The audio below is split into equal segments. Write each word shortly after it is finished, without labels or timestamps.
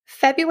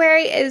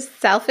February is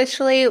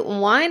selfishly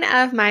one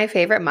of my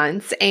favorite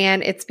months,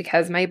 and it's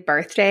because my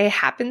birthday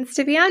happens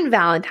to be on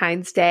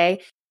Valentine's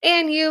Day.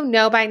 And you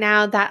know by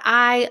now that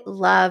I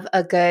love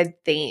a good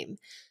theme.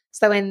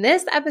 So in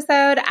this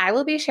episode, I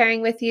will be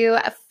sharing with you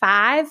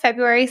 5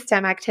 February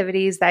STEM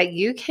activities that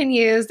you can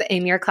use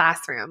in your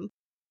classroom.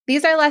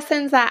 These are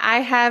lessons that I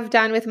have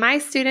done with my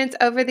students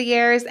over the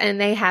years, and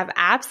they have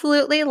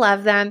absolutely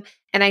loved them.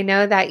 And I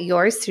know that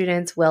your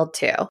students will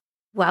too.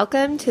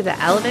 Welcome to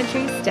the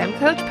Elementary STEM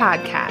Coach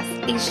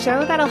Podcast, a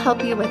show that'll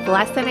help you with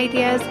lesson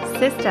ideas,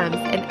 systems,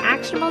 and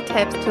actionable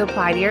tips to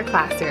apply to your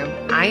classroom.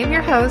 I am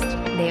your host,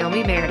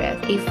 Naomi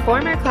Meredith, a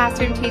former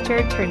classroom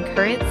teacher turned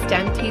current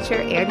STEM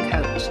teacher and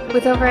coach.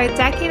 With over a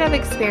decade of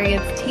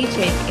experience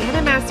teaching and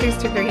a master's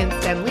degree in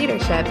STEM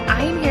leadership,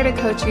 I am here to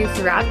coach you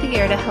throughout the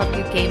year to help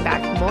you gain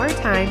back more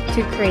time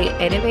to create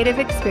innovative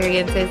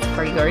experiences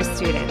for your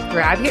students.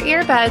 Grab your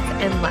earbuds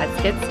and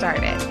let's get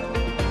started.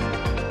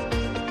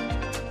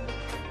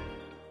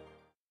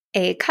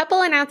 A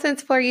couple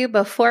announcements for you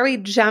before we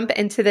jump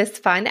into this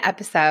fun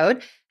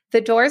episode. The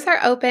doors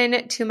are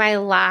open to my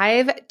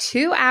live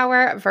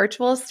 2-hour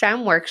virtual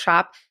STEM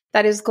workshop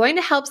that is going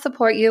to help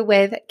support you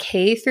with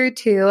K through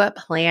 2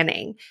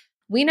 planning.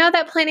 We know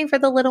that planning for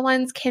the little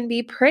ones can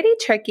be pretty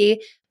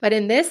tricky, but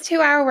in this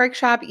 2-hour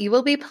workshop, you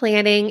will be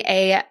planning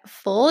a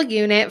full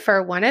unit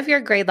for one of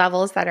your grade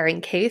levels that are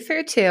in K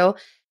through 2.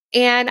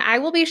 And I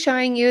will be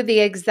showing you the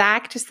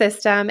exact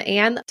system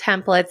and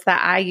templates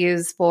that I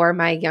use for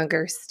my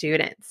younger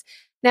students.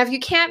 Now, if you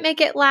can't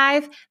make it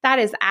live, that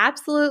is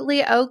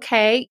absolutely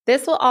okay.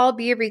 This will all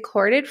be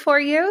recorded for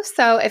you.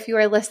 So if you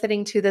are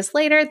listening to this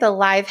later, the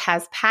live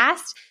has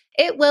passed.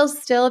 It will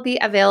still be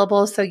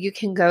available so you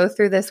can go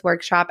through this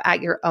workshop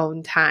at your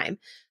own time.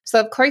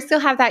 So of course, you'll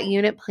have that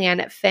unit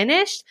plan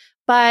finished,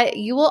 but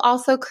you will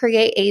also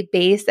create a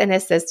base and a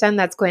system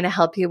that's going to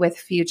help you with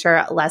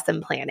future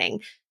lesson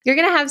planning. You're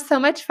going to have so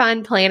much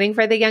fun planning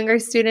for the younger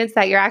students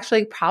that you're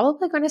actually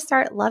probably going to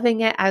start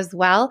loving it as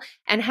well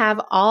and have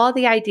all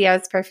the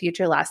ideas for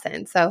future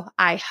lessons. So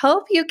I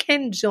hope you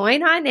can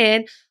join on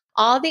in.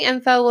 All the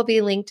info will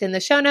be linked in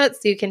the show notes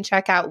so you can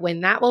check out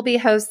when that will be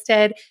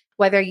hosted,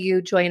 whether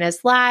you join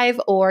us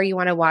live or you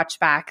want to watch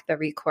back the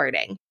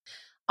recording.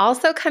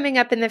 Also coming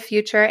up in the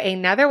future,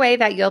 another way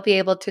that you'll be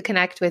able to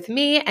connect with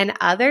me and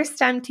other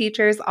STEM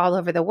teachers all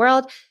over the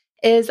world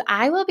is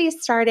I will be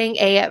starting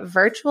a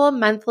virtual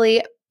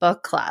monthly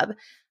book club.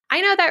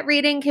 I know that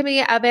reading can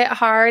be a bit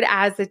hard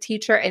as a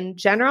teacher in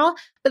general,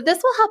 but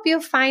this will help you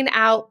find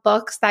out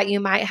books that you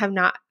might have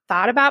not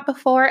thought about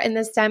before in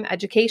the STEM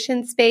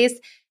education space.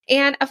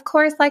 And of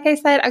course, like I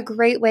said, a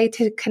great way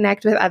to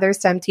connect with other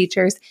STEM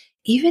teachers,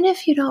 even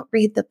if you don't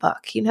read the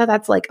book. You know,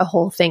 that's like a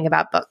whole thing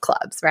about book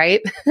clubs,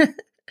 right?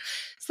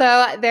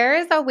 So there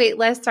is a wait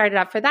list started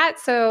up for that.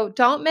 So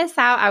don't miss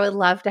out. I would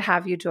love to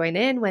have you join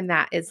in when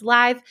that is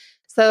live.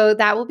 So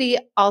that will be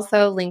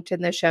also linked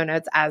in the show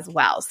notes as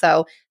well.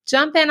 So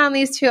jump in on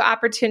these 2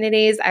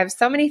 opportunities. I have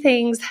so many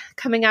things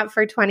coming up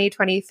for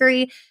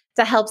 2023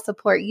 to help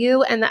support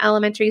you in the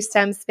elementary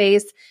STEM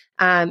space.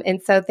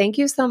 And so thank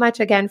you so much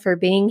again for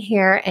being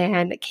here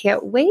and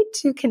can't wait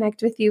to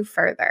connect with you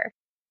further.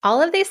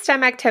 All of these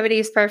STEM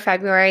activities for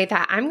February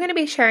that I'm going to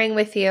be sharing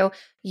with you,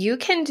 you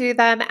can do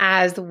them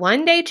as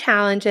one-day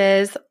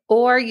challenges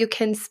or you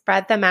can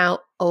spread them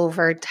out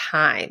over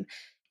time.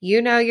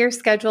 You know your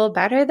schedule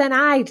better than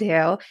I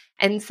do.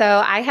 And so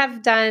I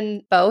have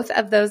done both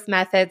of those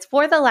methods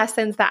for the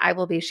lessons that I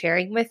will be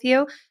sharing with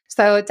you.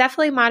 So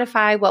definitely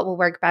modify what will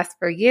work best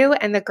for you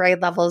and the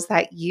grade levels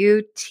that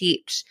you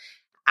teach.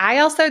 I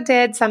also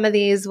did some of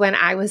these when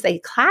I was a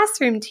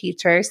classroom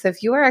teacher. So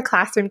if you are a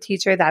classroom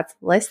teacher that's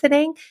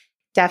listening,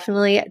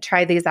 definitely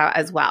try these out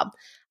as well.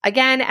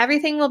 Again,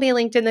 everything will be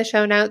linked in the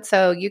show notes,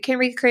 so you can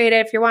recreate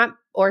it if you want,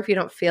 or if you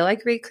don't feel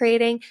like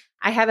recreating.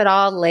 I have it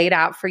all laid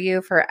out for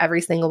you for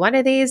every single one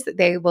of these.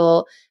 They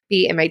will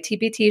be in my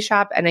TPT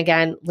shop and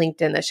again,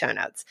 linked in the show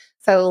notes.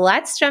 So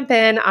let's jump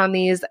in on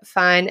these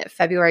fun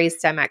February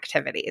STEM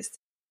activities.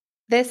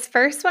 This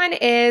first one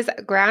is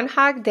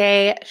Groundhog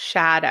Day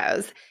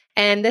shadows.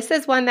 And this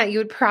is one that you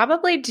would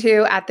probably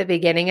do at the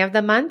beginning of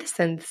the month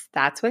since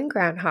that's when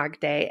Groundhog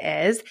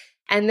Day is.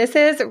 And this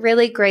is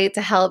really great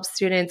to help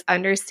students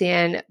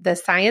understand the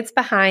science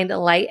behind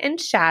light and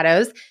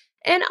shadows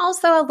and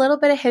also a little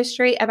bit of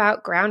history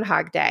about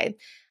Groundhog Day.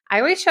 I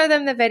always show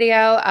them the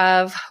video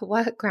of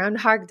what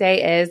Groundhog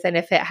Day is and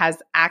if it has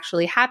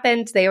actually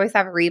happened. They always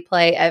have a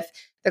replay if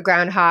the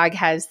groundhog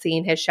has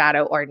seen his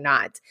shadow or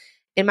not.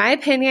 In my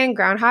opinion,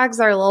 groundhogs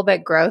are a little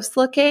bit gross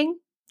looking.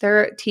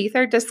 Their teeth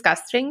are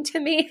disgusting to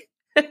me.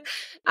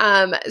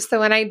 So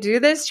when I do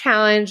this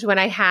challenge, when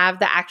I have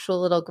the actual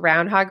little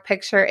groundhog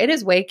picture, it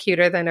is way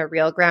cuter than a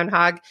real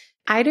groundhog.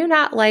 I do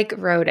not like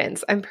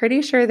rodents. I'm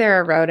pretty sure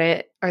they're a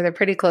rodent or they're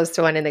pretty close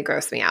to one and they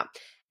gross me out.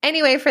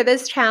 Anyway, for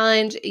this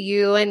challenge,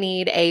 you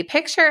need a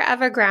picture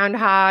of a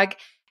groundhog,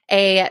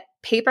 a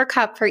paper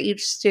cup for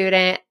each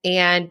student,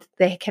 and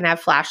they can have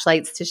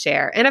flashlights to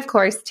share. And of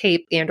course,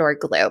 tape and or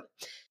glue.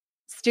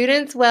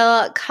 Students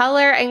will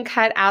color and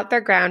cut out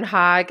their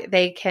groundhog.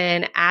 They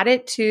can add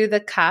it to the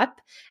cup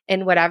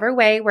in whatever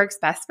way works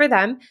best for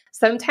them.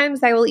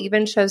 Sometimes I will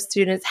even show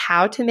students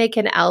how to make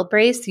an L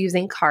brace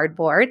using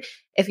cardboard.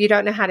 If you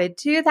don't know how to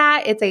do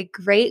that, it's a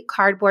great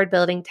cardboard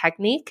building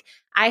technique.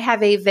 I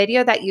have a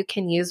video that you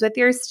can use with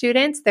your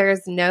students.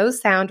 There's no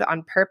sound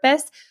on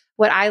purpose.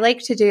 What I like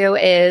to do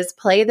is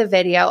play the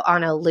video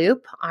on a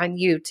loop on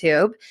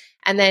YouTube,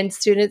 and then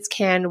students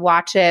can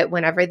watch it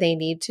whenever they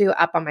need to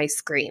up on my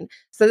screen.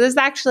 So this is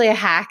actually a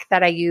hack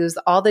that I use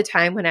all the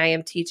time when I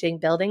am teaching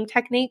building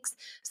techniques.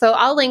 So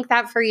I'll link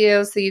that for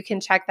you so you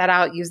can check that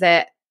out, use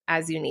it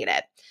as you need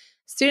it.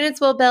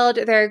 Students will build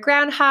their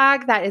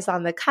groundhog that is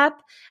on the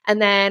cup, and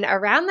then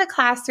around the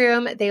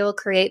classroom, they will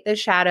create the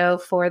shadow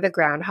for the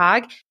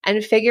groundhog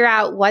and figure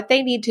out what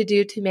they need to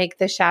do to make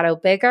the shadow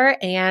bigger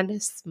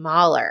and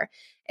smaller.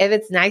 If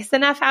it's nice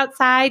enough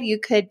outside, you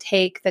could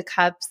take the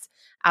cups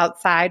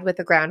outside with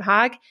the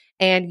groundhog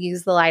and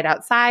use the light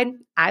outside.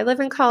 I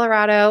live in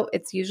Colorado.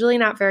 It's usually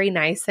not very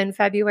nice in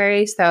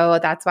February, so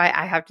that's why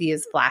I have to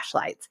use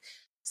flashlights.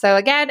 So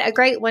again, a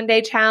great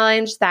one-day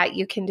challenge that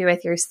you can do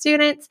with your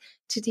students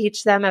to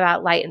teach them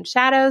about light and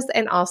shadows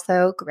and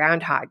also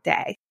Groundhog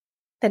Day.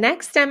 The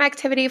next STEM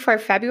activity for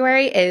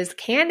February is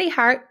Candy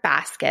Heart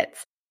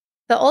Baskets.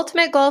 The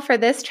ultimate goal for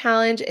this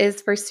challenge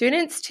is for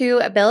students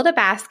to build a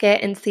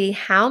basket and see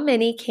how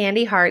many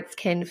candy hearts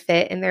can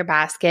fit in their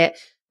basket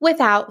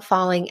without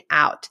falling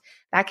out.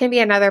 That can be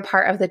another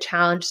part of the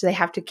challenge. They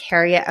have to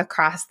carry it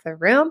across the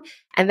room,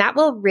 and that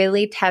will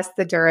really test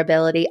the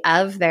durability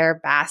of their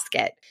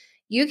basket.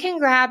 You can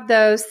grab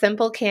those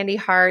simple candy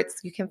hearts.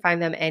 You can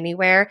find them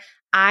anywhere.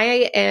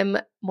 I am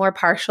more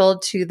partial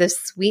to the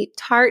sweet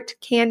tart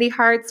candy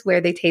hearts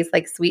where they taste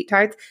like sweet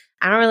tarts.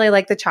 I don't really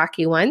like the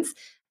chalky ones.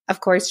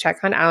 Of course, check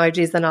on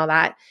allergies and all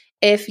that.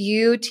 If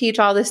you teach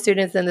all the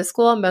students in the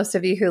school, most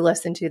of you who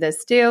listen to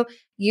this do,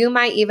 you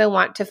might even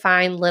want to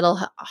find little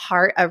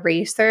heart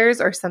erasers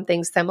or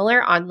something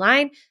similar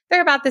online.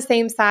 They're about the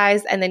same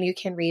size, and then you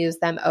can reuse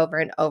them over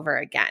and over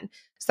again.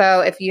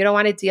 So if you don't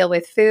want to deal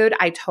with food,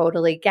 I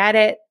totally get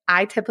it.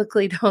 I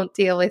typically don't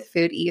deal with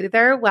food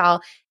either.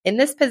 Well, in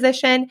this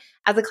position,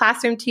 as a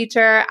classroom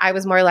teacher, I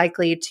was more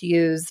likely to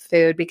use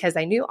food because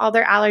I knew all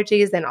their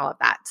allergies and all of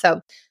that.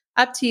 So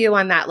up to you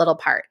on that little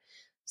part.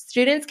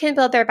 Students can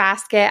build their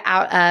basket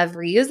out of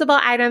reusable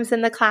items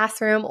in the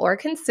classroom or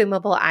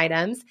consumable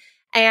items.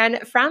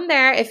 And from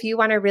there, if you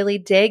want to really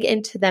dig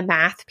into the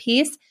math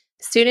piece,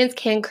 students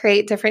can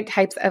create different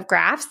types of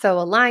graphs. So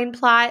a line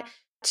plot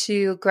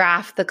to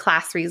graph the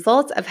class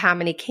results of how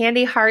many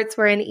candy hearts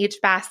were in each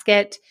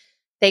basket.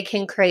 They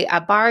can create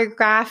a bar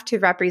graph to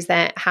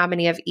represent how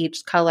many of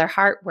each color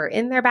heart were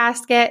in their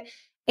basket,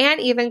 and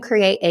even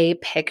create a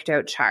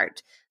picto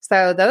chart.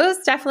 So those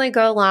definitely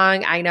go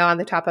along, I know on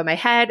the top of my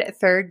head,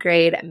 third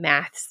grade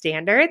math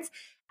standards.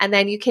 And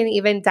then you can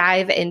even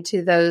dive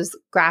into those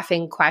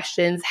graphing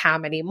questions, how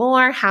many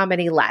more, how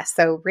many less.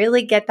 So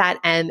really get that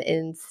M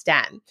in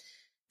STEM.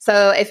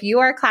 So if you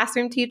are a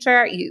classroom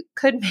teacher, you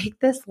could make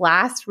this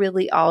last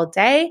really all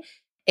day.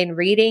 In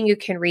reading, you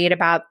can read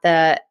about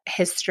the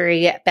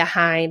history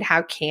behind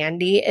how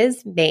candy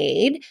is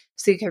made.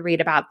 So you can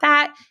read about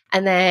that.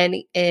 And then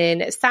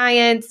in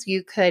science,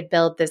 you could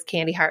build this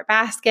candy heart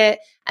basket.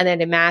 And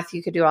then in math,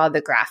 you could do all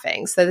the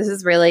graphing. So this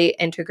is really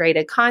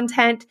integrated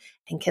content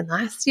and can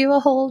last you a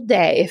whole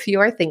day if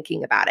you are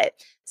thinking about it.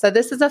 So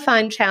this is a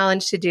fun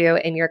challenge to do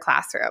in your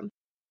classroom.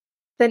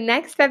 The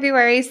next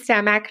February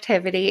STEM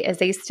activity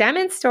is a STEM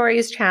and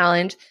Stories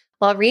challenge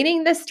while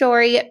reading the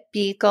story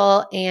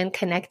Beagle and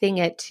connecting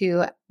it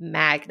to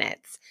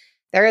magnets.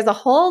 There is a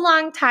whole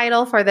long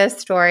title for this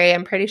story.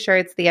 I'm pretty sure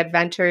it's The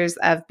Adventures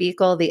of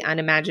Beagle, the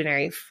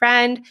Unimaginary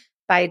Friend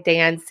by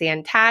Dan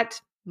Santat.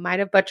 Might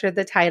have butchered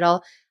the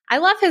title. I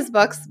love his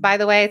books, by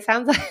the way. It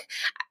sounds like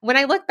when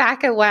I look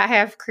back at what I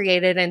have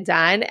created and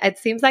done, it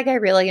seems like I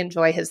really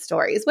enjoy his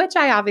stories, which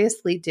I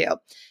obviously do.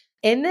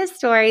 In this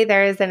story,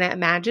 there is an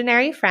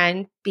imaginary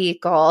friend,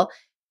 Beagle,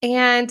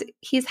 and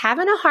he's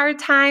having a hard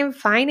time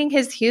finding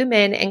his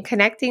human and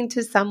connecting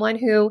to someone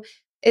who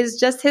is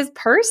just his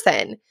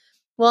person.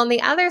 Well, on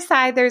the other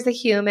side, there's a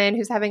human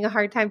who's having a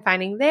hard time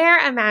finding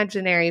their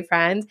imaginary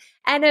friends,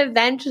 and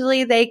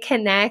eventually they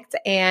connect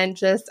and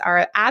just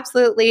are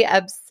absolutely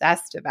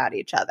obsessed about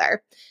each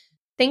other.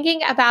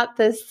 Thinking about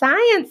the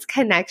science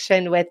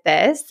connection with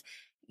this,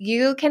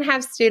 you can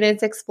have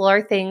students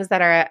explore things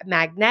that are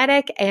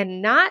magnetic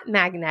and not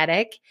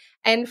magnetic,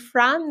 and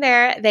from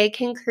there, they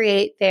can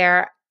create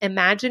their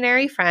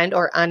imaginary friend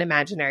or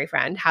unimaginary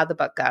friend, how the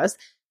book goes,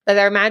 but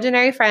their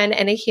imaginary friend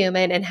and a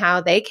human and how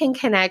they can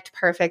connect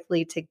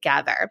perfectly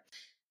together.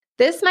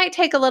 This might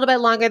take a little bit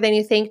longer than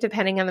you think,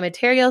 depending on the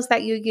materials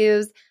that you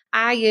use.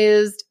 I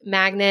used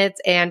magnets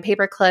and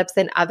paper clips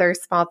and other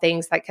small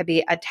things that could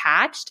be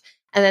attached.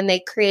 And then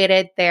they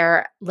created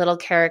their little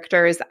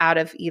characters out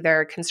of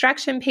either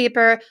construction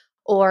paper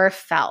or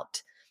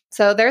felt.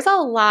 So there's a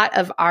lot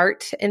of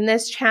art in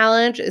this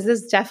challenge. This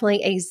is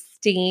definitely a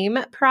STEAM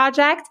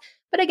project,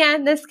 But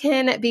again, this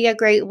can be a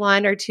great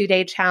 1 or 2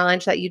 day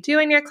challenge that you do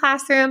in your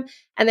classroom.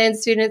 And then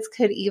students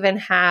could even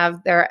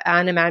have their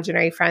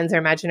unimaginary friends or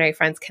imaginary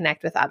friends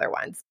connect with other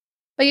ones.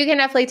 But you can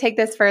definitely take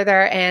this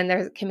further, and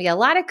there can be a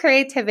lot of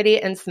creativity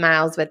and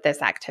smiles with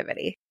this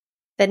activity.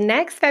 The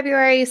next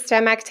February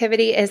STEM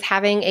activity is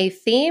having a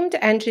themed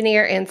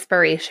engineer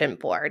inspiration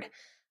board.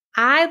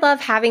 I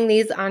love having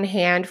these on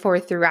hand for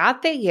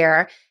throughout the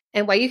year.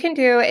 And what you can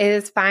do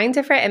is find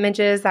different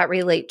images that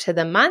relate to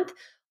the month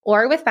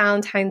or with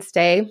Valentine's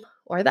Day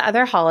or the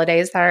other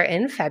holidays that are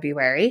in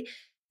February.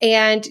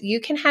 And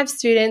you can have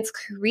students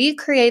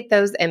recreate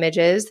those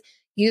images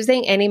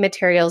using any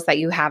materials that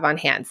you have on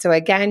hand. So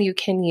again, you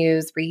can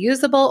use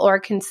reusable or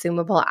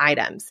consumable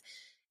items.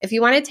 If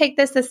you want to take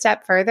this a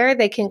step further,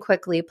 they can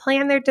quickly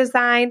plan their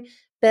design,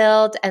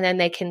 build, and then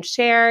they can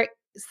share.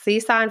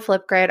 Seesaw and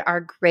Flipgrid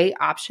are great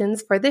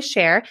options for the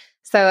share.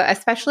 So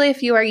especially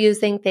if you are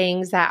using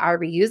things that are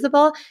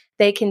reusable,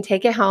 they can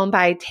take it home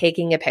by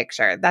taking a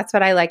picture. That's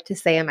what I like to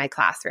say in my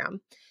classroom.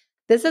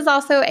 This is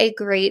also a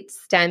great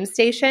STEM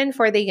station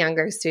for the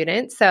younger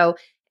students. So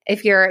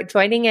if you're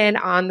joining in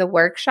on the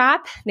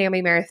workshop,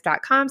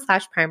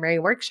 naomimeredith.com/primary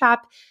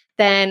workshop,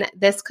 then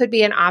this could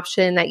be an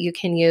option that you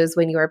can use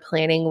when you are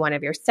planning one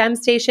of your STEM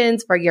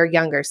stations for your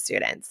younger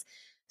students.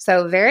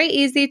 So very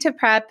easy to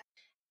prep,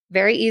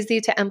 very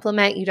easy to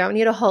implement. You don't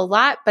need a whole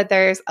lot, but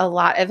there's a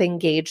lot of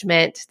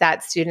engagement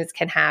that students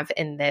can have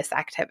in this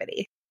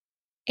activity.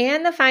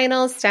 And the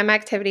final STEM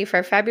activity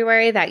for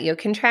February that you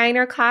can try in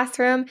your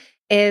classroom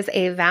is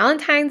a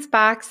Valentine's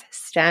Box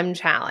STEM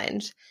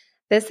Challenge.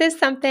 This is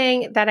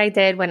something that I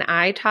did when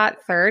I taught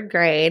 3rd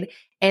grade,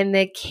 and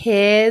the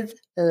kids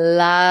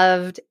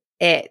loved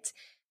it.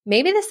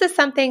 Maybe this is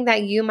something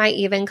that you might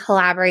even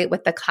collaborate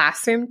with the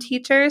classroom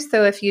teachers.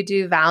 So if you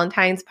do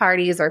Valentine's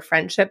parties or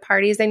friendship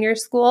parties in your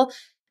school,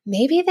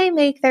 maybe they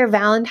make their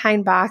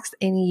Valentine box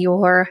in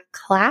your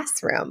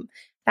classroom.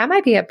 That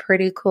might be a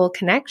pretty cool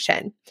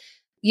connection.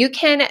 You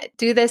can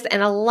do this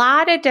in a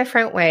lot of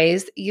different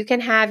ways. You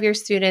can have your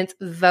students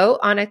vote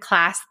on a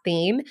class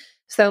theme.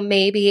 So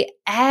maybe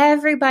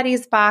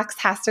everybody's box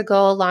has to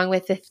go along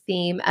with the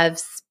theme of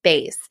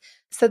space.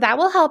 So that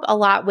will help a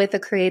lot with the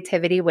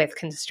creativity with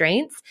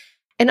constraints.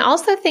 And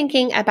also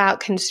thinking about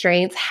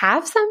constraints,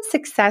 have some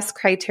success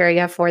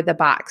criteria for the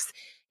box.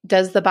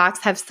 Does the box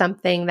have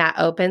something that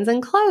opens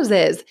and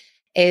closes?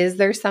 Is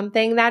there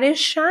something that is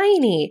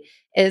shiny?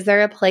 Is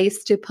there a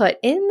place to put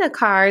in the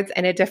cards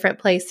and a different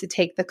place to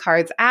take the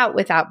cards out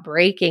without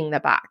breaking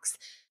the box?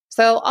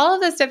 So all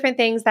of those different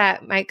things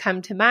that might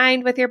come to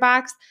mind with your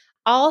box.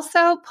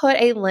 Also put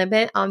a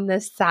limit on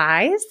the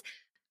size.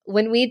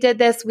 When we did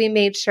this, we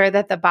made sure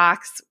that the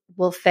box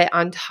will fit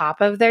on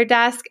top of their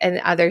desk and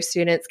other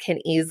students can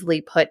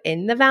easily put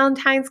in the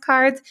Valentine's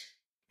cards.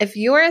 If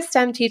you're a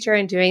STEM teacher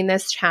and doing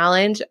this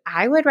challenge,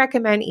 I would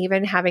recommend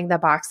even having the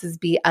boxes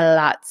be a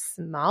lot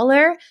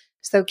smaller.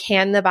 So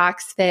can the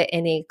box fit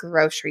in a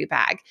grocery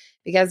bag?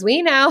 Because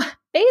we know,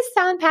 based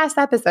on past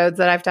episodes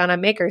that I've done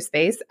on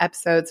Makerspace,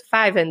 episodes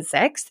 5 and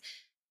 6,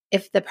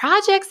 if the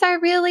projects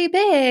are really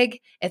big,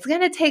 it's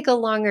going to take a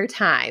longer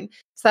time.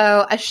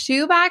 So a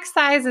shoebox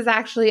size is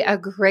actually a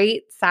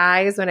great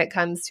size when it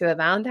comes to a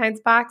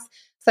Valentine's box.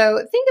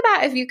 So think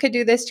about if you could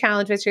do this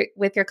challenge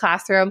with your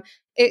classroom.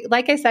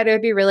 Like I said, it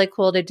would be really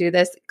cool to do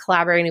this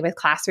collaborating with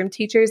classroom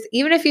teachers.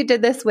 Even if you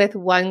did this with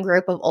one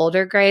group of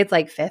older grades,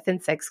 like 5th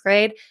and 6th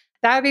grade,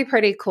 that would be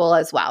pretty cool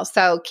as well.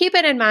 So keep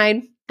it in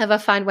mind of a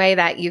fun way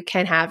that you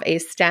can have a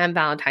STEM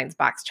Valentine's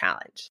box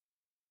challenge.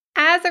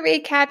 As a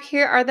recap,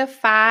 here are the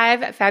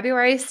 5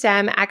 February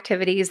STEM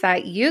activities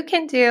that you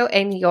can do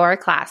in your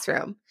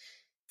classroom.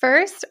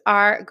 First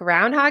are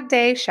Groundhog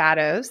Day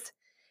shadows.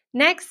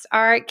 Next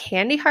are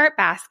candy heart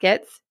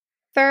baskets.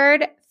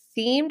 Third,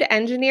 themed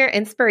engineer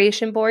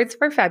inspiration boards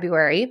for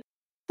February.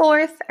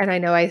 Fourth, and I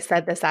know I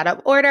said this out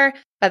of order,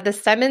 but the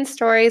STEM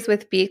stories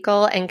with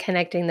Beagle and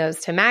connecting those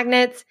to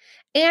magnets.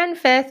 And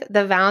fifth,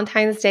 the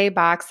Valentine's Day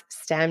box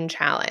STEM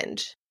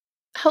challenge.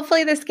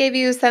 Hopefully this gave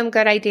you some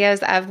good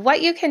ideas of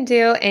what you can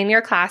do in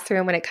your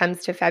classroom when it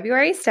comes to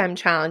February STEM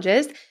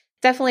challenges.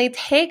 Definitely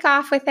take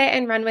off with it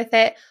and run with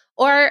it.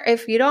 Or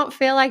if you don't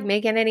feel like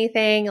making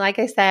anything, like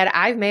I said,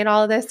 I've made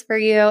all of this for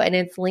you and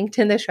it's linked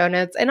in the show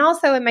notes and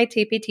also in my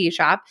TPT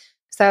shop.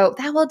 So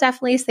that will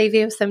definitely save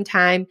you some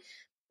time.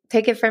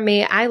 Take it from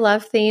me. I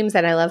love themes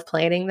and I love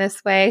planning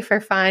this way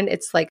for fun.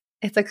 It's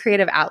a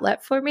creative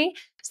outlet for me.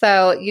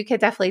 So you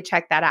could definitely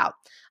check that out.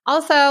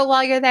 Also,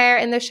 while you're there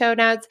in the show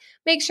notes,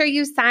 make sure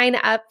you sign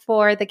up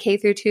for the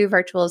K-2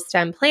 Virtual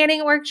STEM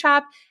Planning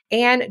Workshop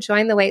and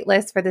join the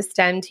waitlist for the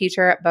STEM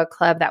Teacher Book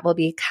Club that will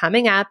be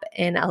coming up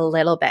in a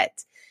little bit.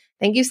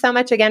 Thank you so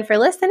much again for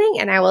listening,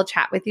 and I will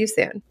chat with you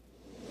soon.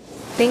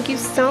 Thank you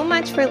so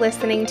much for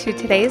listening to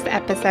today's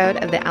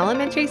episode of the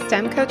Elementary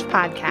STEM Coach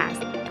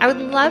Podcast. I would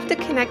love to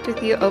connect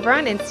with you over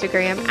on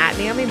Instagram at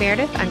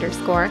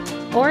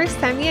 @NaomiMeredith_ or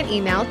send me an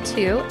email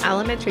to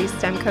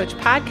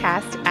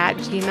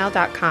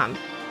elementarystemcoachpodcast@gmail.com.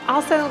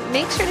 Also,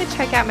 make sure to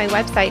check out my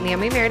website,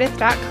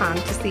 naomimeredith.com,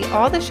 to see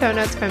all the show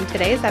notes from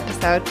today's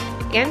episode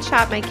and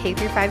shop my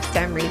K-5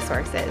 STEM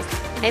resources.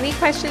 Any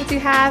questions you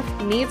have,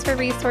 needs for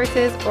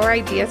resources, or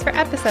ideas for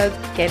episodes,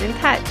 get in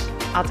touch.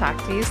 I'll talk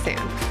to you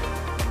soon.